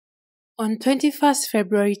On 21st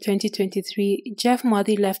February 2023, Jeff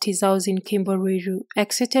Mwathi left his house in Kimbo, Ruiru,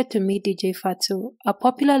 exited to meet DJ Fatxo, a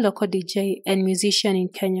popular local DJ and musician in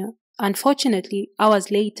Kenya. Unfortunately,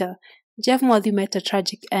 hours later, Jeff Mwathi met a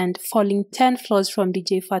tragic end, falling 10 floors from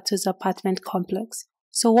DJ Fatxo's apartment complex.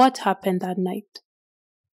 So what happened that night?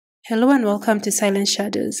 Hello and welcome to Silent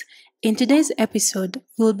Shadows. In today's episode,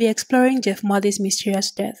 we'll be exploring Jeff Mwathi's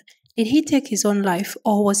mysterious death. Did he take his own life,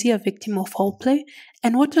 or was he a victim of foul play?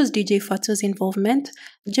 And what was DJ Fatxo's involvement?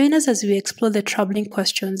 Join us as we explore the troubling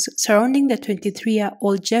questions surrounding the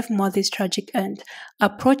 23-year-old Jeff Mwathi's tragic end,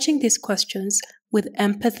 approaching these questions with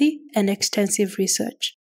empathy and extensive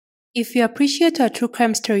research. If you appreciate our true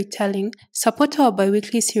crime storytelling, support our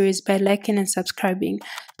bi-weekly series by liking and subscribing.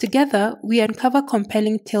 Together, we uncover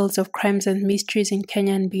compelling tales of crimes and mysteries in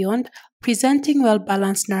Kenya and beyond, presenting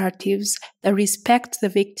well-balanced narratives that respect the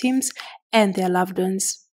victims and their loved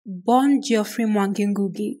ones. Born Geoffrey Mwangi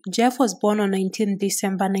Ngugi, Jeff was born on 19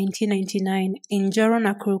 December 1999 in Njoro,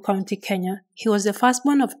 Nakuru County, Kenya. He was the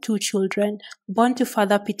firstborn of two children, born to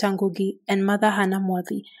father Peter Ngugi and mother Hannah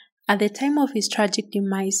Mwathi. At the time of his tragic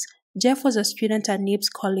demise, Jeff was a student at NIBS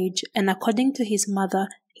College, and according to his mother,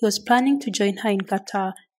 he was planning to join her in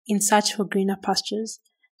Qatar in search for greener pastures.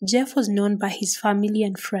 Jeff was known by his family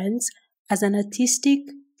and friends as an artistic,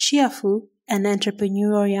 cheerful, and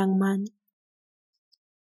entrepreneurial young man.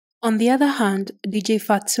 On the other hand, DJ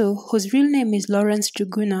Fatxo, whose real name is Lawrence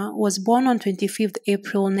Juguna, was born on 25th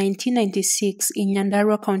April 1996 in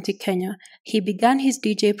Nyandarua County, Kenya. He began his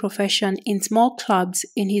DJ profession in small clubs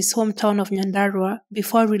in his hometown of Nyandarua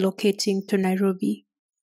before relocating to Nairobi.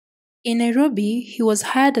 In Nairobi, he was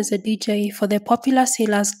hired as a DJ for the popular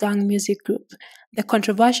Sailors Gang music group, the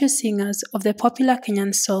controversial singers of the popular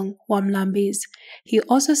Kenyan song Wamlambis. He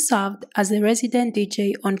also served as the resident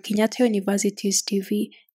DJ on Kenyatta University's TV.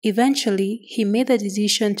 Eventually, he made the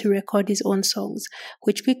decision to record his own songs,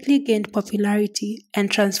 which quickly gained popularity and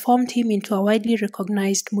transformed him into a widely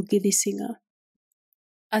recognized Mugithi singer.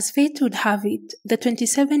 As fate would have it, the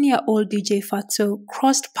 27-year-old DJ Fatxo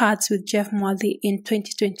crossed paths with Jeff Mwathi in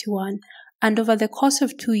 2021, and over the course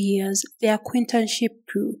of 2 years, their acquaintanceship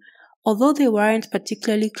grew. Although they weren't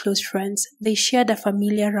particularly close friends, they shared a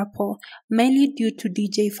familiar rapport, mainly due to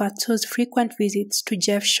DJ Fatxo's frequent visits to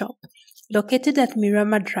Jeff's shop, located at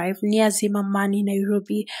Mirama Drive near Zimmerman,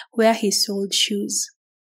 Nairobi, where he sold shoes.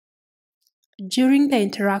 During the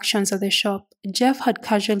interactions at the shop, Jeff had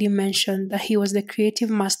casually mentioned that he was the creative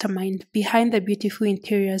mastermind behind the beautiful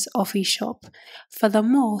interiors of his shop.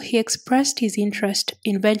 Furthermore, he expressed his interest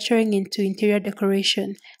in venturing into interior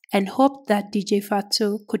decoration and hoped that DJ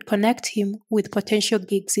Fatxo could connect him with potential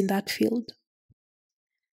gigs in that field.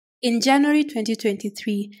 In January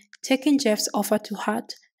 2023, taking Jeff's offer to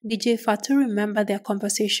heart, DJ Fatxo remembered their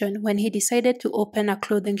conversation when he decided to open a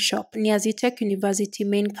clothing shop near Zitech University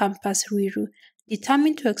main campus, Ruiru.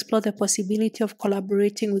 Determined to explore the possibility of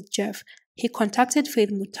collaborating with Jeff, he contacted Faith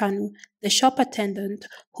Mutanu, the shop attendant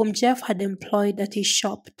whom Jeff had employed at his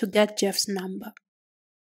shop, to get Jeff's number.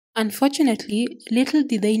 Unfortunately, little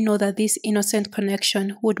did they know that this innocent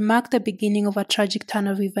connection would mark the beginning of a tragic turn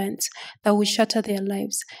of events that would shatter their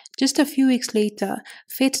lives. Just a few weeks later,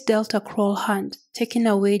 fate dealt a cruel hand, taking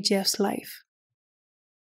away Jeff's life.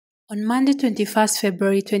 On Monday 21st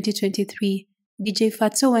February 2023, DJ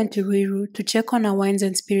Fatxo went to Ruiru to check on a wines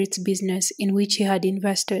and spirits business in which he had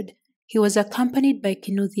invested. He was accompanied by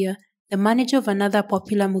Kinuthia, the manager of another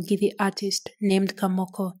popular Mugithi artist named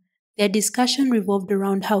Kamoko. Their discussion revolved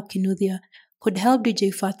around how Kinuthia could help DJ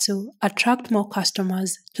Fatxo attract more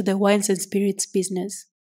customers to the wines and spirits business.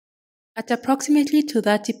 At approximately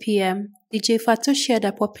 2:30 p.m., DJ Fatxo shared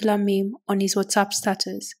a popular meme on his WhatsApp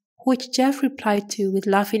status, which Jeff replied to with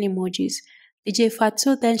laughing emojis. DJ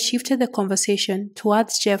Fatxo then shifted the conversation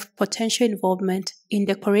towards Jeff's potential involvement in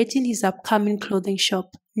decorating his upcoming clothing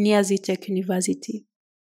shop near Zitech University.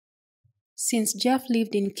 Since Jeff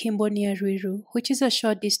lived in Kimbo near Ruiru, which is a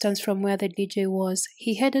short distance from where the DJ was,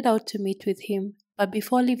 he headed out to meet with him. But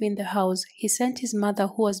before leaving the house, he sent his mother,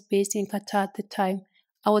 who was based in Qatar at the time,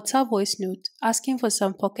 a WhatsApp voice note asking for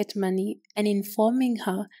some pocket money and informing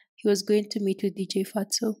her he was going to meet with DJ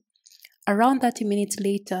Fatxo. Around 30 minutes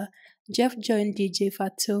later, Jeff joined DJ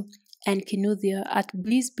Fatxo and Kinuthia at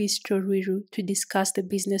Bliss Bistro Ruiru to discuss the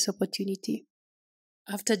business opportunity.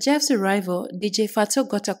 After Jeff's arrival, DJ Fatxo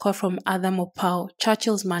got a call from Adam Opao,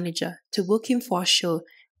 Churchill's manager, to book him for a show.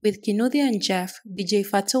 With Kinuthia and Jeff, DJ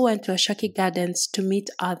Fatxo went to Ashaki Gardens to meet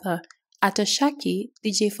Arthur. At Ashaki,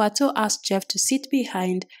 DJ Fatxo asked Jeff to sit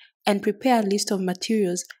behind and prepare a list of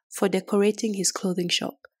materials for decorating his clothing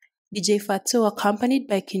shop. DJ Fatxo, accompanied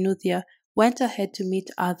by Kinuthia, went ahead to meet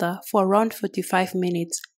Arthur for around 45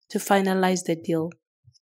 minutes to finalize the deal.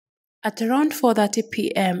 At around 4:30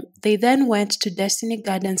 p.m., they then went to Destiny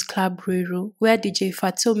Gardens Club Ruiru, where DJ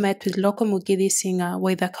Fatxo met with local Mugithi singer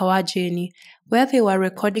Waitha Kawajeni, where they were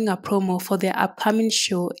recording a promo for their upcoming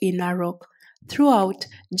show in Narok. Throughout,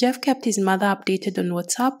 Jeff kept his mother updated on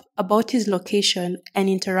WhatsApp about his location and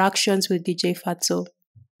interactions with DJ Fatxo.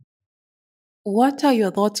 What are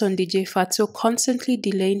your thoughts on DJ Fatxo constantly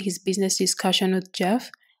delaying his business discussion with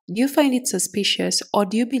Jeff? Do you find it suspicious, or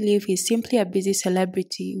do you believe he's simply a busy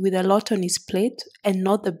celebrity with a lot on his plate and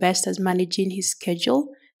not the best at managing his schedule?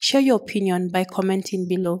 Share your opinion by commenting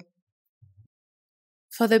below.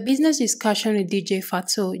 For the business discussion with DJ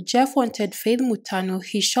Fatxo, Jeff wanted Faith Mutanu,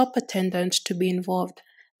 his shop attendant, to be involved.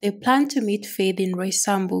 They planned to meet Faith in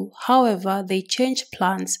Roysambu. However, they changed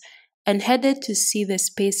plans and headed to see the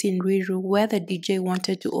space in Ruiru where the DJ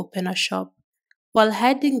wanted to open a shop. While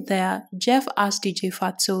heading there, Jeff asked DJ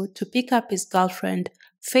Fatxo to pick up his girlfriend,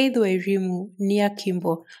 Faith Wairimu, near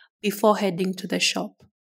Kimbo, before heading to the shop.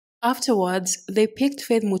 Afterwards, they picked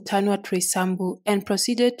Faith Mutanu at Roysambu and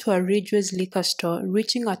proceeded to a Ridgeways liquor store,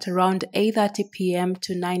 reaching at around 8:30 p.m.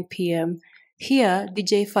 to 9 p.m. Here,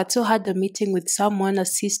 DJ Fatxo had a meeting with someone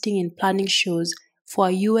assisting in planning shows for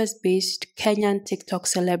a US-based Kenyan TikTok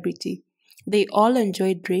celebrity. They all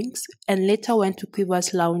enjoyed drinks and later went to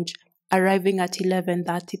Quiver's Lounge, arriving at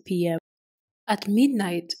 11:30 p.m. At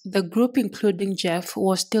midnight, the group including Jeff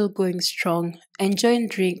was still going strong, enjoying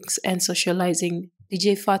drinks and socializing.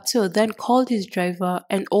 DJ Fatxo then called his driver,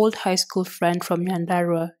 an old high school friend from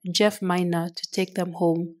Nyandarua, Jeff Minor, to take them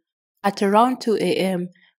home. At around 2 a.m.,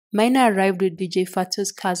 Minor arrived with DJ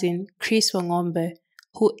Fatxo's cousin, Chris Wangombe,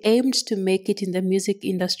 who aimed to make it in the music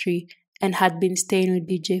industry and had been staying with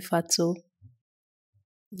DJ Fatxo.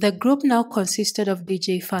 The group now consisted of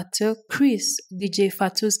DJ Fatxo, Chris, DJ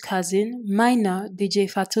Fatxo's cousin, Minor, DJ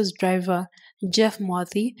Fatxo's driver, Jeff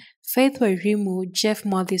Mwathi, Faith Wairimu, Jeff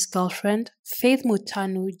Mwathi's girlfriend, Faith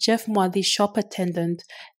Mutanu, Jeff Mwathi's shop attendant,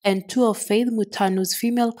 and two of Faith Mutanu's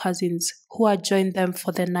female cousins who had joined them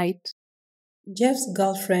for the night. Jeff's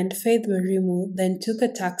girlfriend, Faith Wairimu, then took a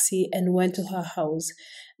taxi and went to her house.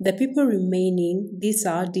 The people remaining, these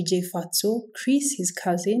are DJ Fatxo, Chris, his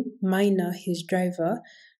cousin, Minor, his driver,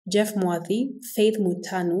 Jeff Mwathi, Faith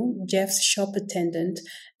Mutanu, Jeff's shop attendant,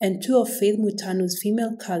 and two of Faith Mutanu's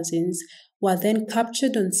female cousins, were then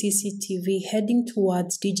captured on CCTV heading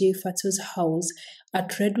towards DJ Fatxo's house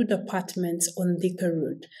at Redwood Apartments on Thika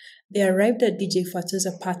Road. They arrived at DJ Fatxo's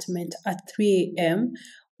apartment at 3 a.m.,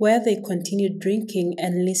 where they continued drinking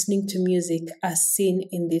and listening to music as seen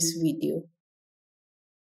in this video.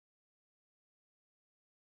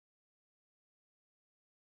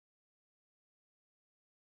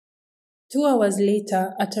 Two hours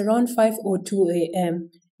later, at around 5:02 a.m.,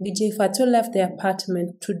 DJ Fatxo left the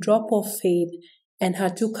apartment to drop off Faith and her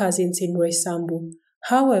two cousins in Roysambu.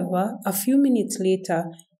 However, a few minutes later,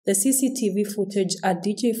 the CCTV footage at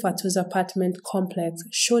DJ Fatxo's apartment complex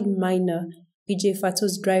showed Minor, DJ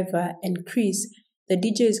Fatxo's driver, and Chris, the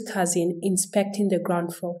DJ's cousin, inspecting the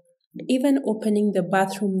ground floor, even opening the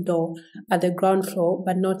bathroom door at the ground floor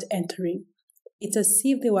but not entering. It's as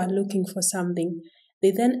if they were looking for something.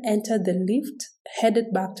 They then entered the lift,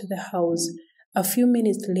 headed back to the house. A few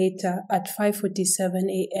minutes later, at 5:47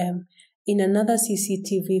 a.m., in another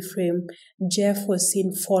CCTV frame, Jeff was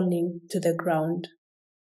seen falling to the ground.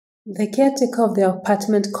 The caretaker of the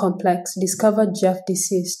apartment complex discovered Jeff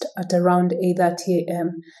deceased at around 8:30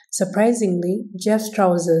 a.m. Surprisingly, Jeff's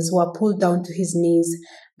trousers were pulled down to his knees,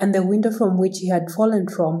 and the window from which he had fallen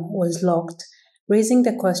from was locked, raising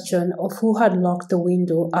the question of who had locked the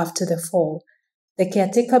window after the fall. The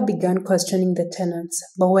caretaker began questioning the tenants,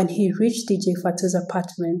 but when he reached DJ Fatxo's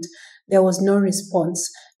apartment, there was no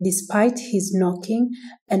response, despite his knocking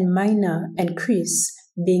and Minor and Chris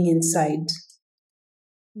being inside.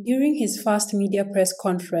 During his first media press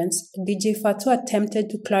conference, DJ Fatxo attempted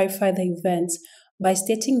to clarify the events by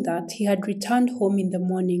stating that he had returned home in the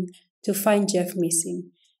morning to find Jeff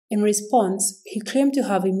missing. In response, he claimed to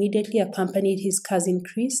have immediately accompanied his cousin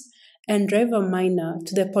Chris and driver Minor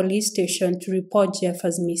to the police station to report Jeff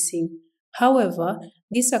as missing. However,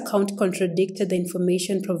 this account contradicted the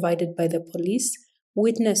information provided by the police,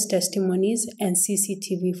 witness testimonies, and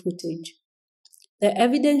CCTV footage. The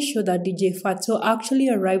evidence showed that DJ Fatxo actually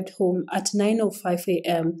arrived home at 9:05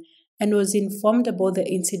 a.m. and was informed about the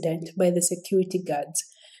incident by the security guards.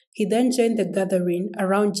 He then joined the gathering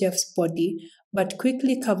around Jeff's body, but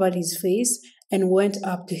quickly covered his face and went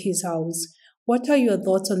up to his house. What are your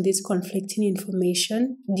thoughts on this conflicting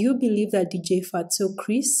information? Do you believe that DJ Fatxo,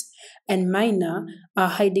 Chris, and Minor are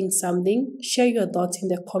hiding something? Share your thoughts in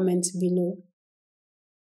the comments below.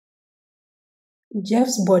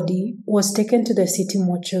 Jeff's body was taken to the city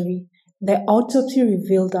mortuary. The autopsy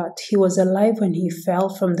revealed that he was alive when he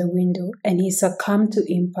fell from the window and he succumbed to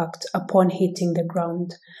impact upon hitting the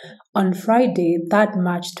ground. On Friday, 3rd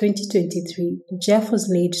March 2023, Jeff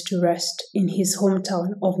was laid to rest in his hometown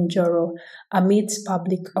of Njoro amidst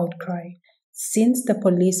public outcry, since the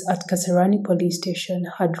police at Kasarani police station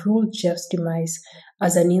had ruled Jeff's demise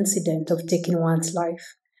as an incident of taking one's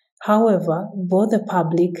life. However, both the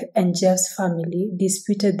public and Jeff's family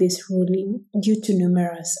disputed this ruling due to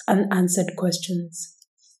numerous unanswered questions.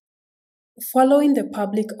 Following the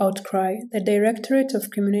public outcry, the Directorate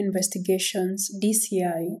of Criminal Investigations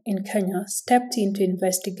 (DCI) in Kenya stepped in to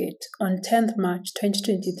investigate on 10th March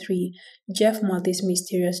 2023 Jeff Mwathi's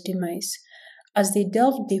mysterious demise. As they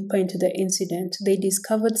delved deeper into the incident, they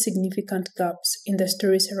discovered significant gaps in the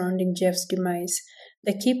story surrounding Jeff's demise.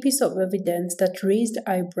 The key piece of evidence that raised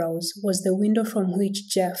eyebrows was the window from which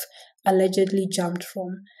Jeff allegedly jumped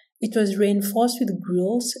from. It was reinforced with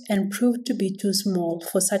grills and proved to be too small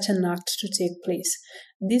for such an act to take place.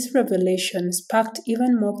 This revelation sparked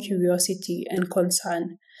even more curiosity and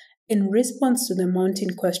concern. In response to the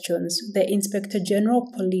mounting questions, the Inspector General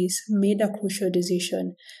of Police made a crucial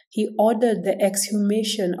decision. He ordered the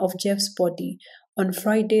exhumation of Jeff's body on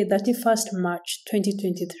Friday, 31st March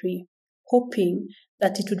 2023, hoping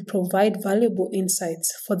that it would provide valuable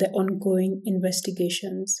insights for the ongoing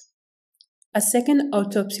investigations. A second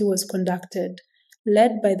autopsy was conducted,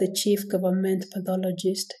 led by the chief government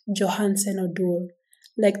pathologist, Johansen Odur.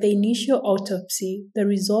 Like the initial autopsy, the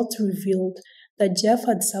results revealed that Jeff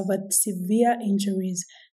had suffered severe injuries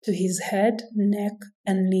to his head, neck,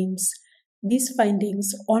 and limbs. These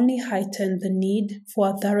findings only heightened the need for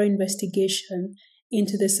a thorough investigation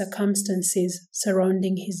into the circumstances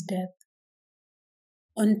surrounding his death.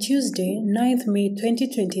 On Tuesday, 9th May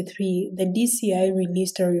 2023, the DCI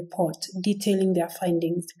released a report detailing their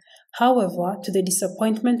findings. However, to the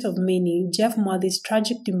disappointment of many, Jeff Mwathi's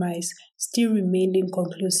tragic demise still remained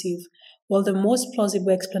inconclusive, while the most plausible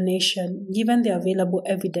explanation, given the available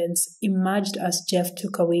evidence, emerged as Jeff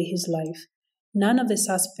took away his life. None of the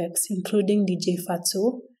suspects, including DJ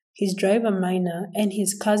Fatxo, his driver Minor, and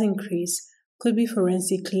his cousin Chris, could be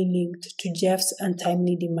forensically linked to Jeff's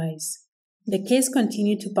untimely demise. The case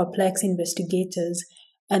continued to perplex investigators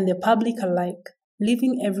and the public alike,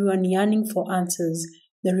 leaving everyone yearning for answers.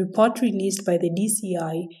 The report released by the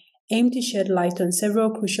DCI aimed to shed light on several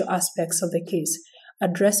crucial aspects of the case,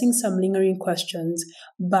 addressing some lingering questions,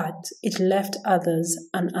 but it left others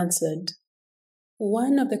unanswered.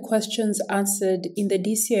 One of the questions answered in the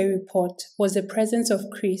DCI report was the presence of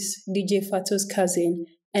Chris, DJ Fatxo's cousin,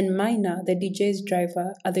 and Minor, the DJ's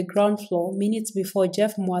driver, at the ground floor minutes before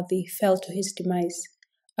Jeff Mwathi fell to his demise.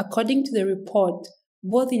 According to the report,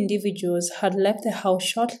 both individuals had left the house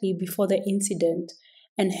shortly before the incident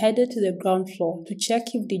and headed to the ground floor to check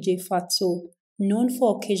if DJ Fatxo, known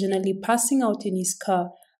for occasionally passing out in his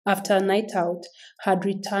car after a night out, had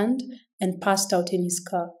returned and passed out in his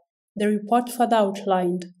car. The report further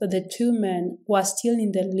outlined that the two men were still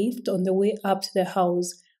in the lift on the way up to the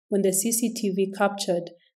house when the CCTV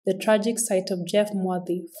captured the tragic sight of Jeff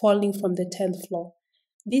Mwathi falling from the 10th floor.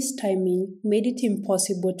 This timing made it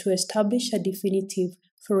impossible to establish a definitive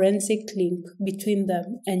forensic link between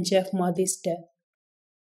them and Jeff Mwathi's death.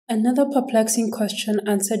 Another perplexing question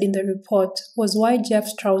answered in the report was why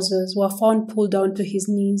Jeff's trousers were found pulled down to his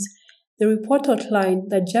knees. The report outlined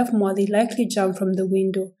that Jeff Mwathi likely jumped from the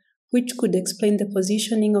window, which could explain the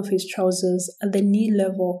positioning of his trousers at the knee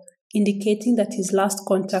level, indicating that his last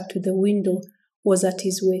contact with the window was at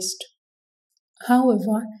his waist.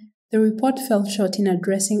 However, the report fell short in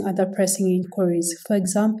addressing other pressing inquiries. For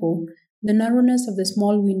example, the narrowness of the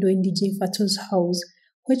small window in DJ Fatxo's house,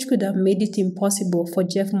 which could have made it impossible for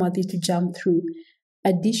Jeff Mwathi to jump through.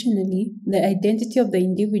 Additionally, the identity of the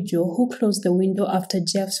individual who closed the window after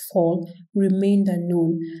Jeff's fall remained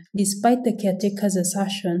unknown, despite the caretaker's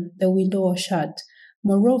assertion the window was shut.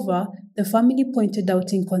 Moreover, the family pointed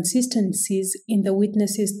out inconsistencies in the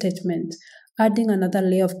witness's statement, adding another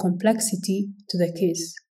layer of complexity to the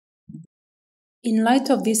case. In light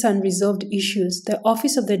of these unresolved issues, the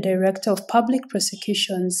Office of the Director of Public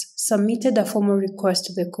Prosecutions submitted a formal request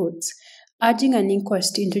to the courts, urging an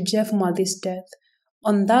inquest into Jeff Mwathi's death.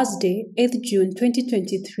 On Thursday, 8th June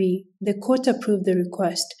 2023, the court approved the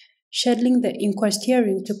request, scheduling the inquest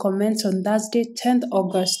hearing to commence on Thursday, 10th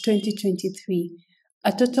August 2023.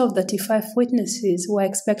 A total of 35 witnesses were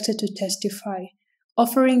expected to testify,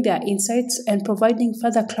 offering their insights and providing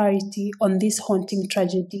further clarity on this haunting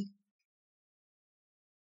tragedy.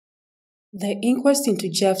 The inquest into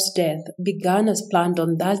Jeff's death began as planned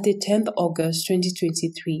on Thursday, 10th August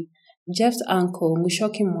 2023. Jeff's uncle,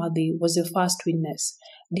 Jeff Mwathi, was the first witness.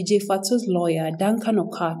 DJ Fatxo's lawyer, Duncan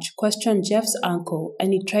Okach, questioned Jeff's uncle,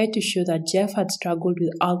 and he tried to show that Jeff had struggled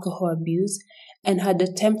with alcohol abuse and had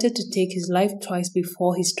attempted to take his life twice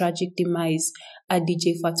before his tragic demise at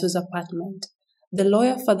DJ Fatxo's apartment. The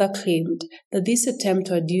lawyer further claimed that these attempts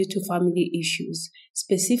were due to family issues,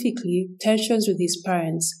 specifically tensions with his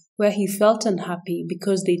parents, where he felt unhappy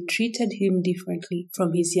because they treated him differently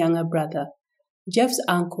from his younger brother. Jeff's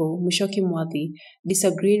uncle, Jeff Mwathi,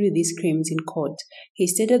 disagreed with these claims in court. He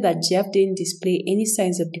stated that Jeff didn't display any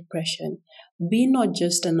signs of depression. Being not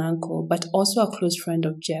just an uncle, but also a close friend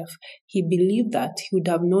of Jeff, he believed that he would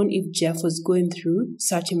have known if Jeff was going through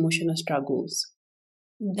such emotional struggles.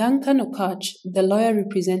 Duncan Okach, the lawyer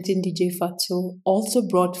representing DJ Fatxo, also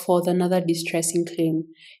brought forth another distressing claim.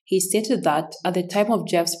 He stated that at the time of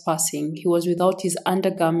Jeff's passing, he was without his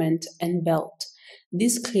undergarment and belt.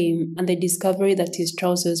 This claim and the discovery that his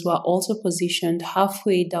trousers were also positioned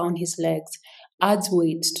halfway down his legs adds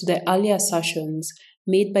weight to the earlier assertions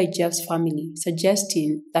made by Jeff's family,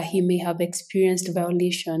 suggesting that he may have experienced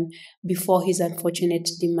violation before his unfortunate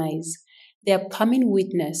demise. The upcoming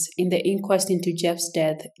witness in the inquest into Jeff's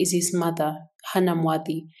death is his mother, Hannah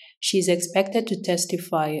Mwathi. She is expected to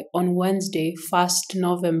testify on Wednesday, 1st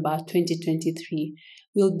November 2023.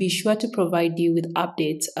 We'll be sure to provide you with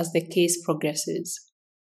updates as the case progresses.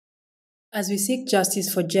 As we seek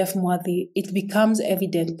justice for Jeff Mwathi, it becomes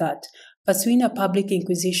evident that pursuing a public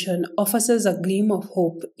inquisition offers us a gleam of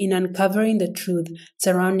hope in uncovering the truth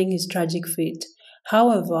surrounding his tragic fate.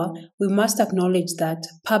 However, we must acknowledge that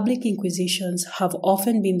public inquisitions have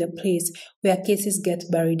often been the place where cases get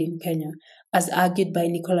buried in Kenya, as argued by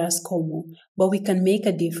Nicholas Como. But we can make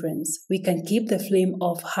a difference. We can keep the flame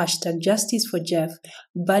of #JusticeForJeff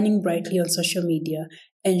burning brightly on social media,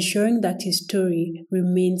 ensuring that his story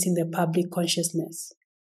remains in the public consciousness.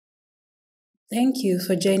 Thank you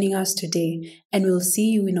for joining us today, and we'll see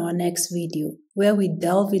you in our next video, where we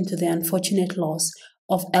delve into the unfortunate loss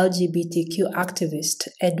of LGBTQ activist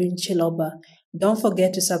Edwin Chiloba. Don't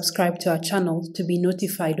forget to subscribe to our channel to be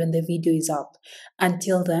notified when the video is up.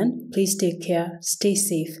 Until then, please take care, stay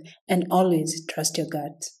safe, and always trust your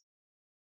gut.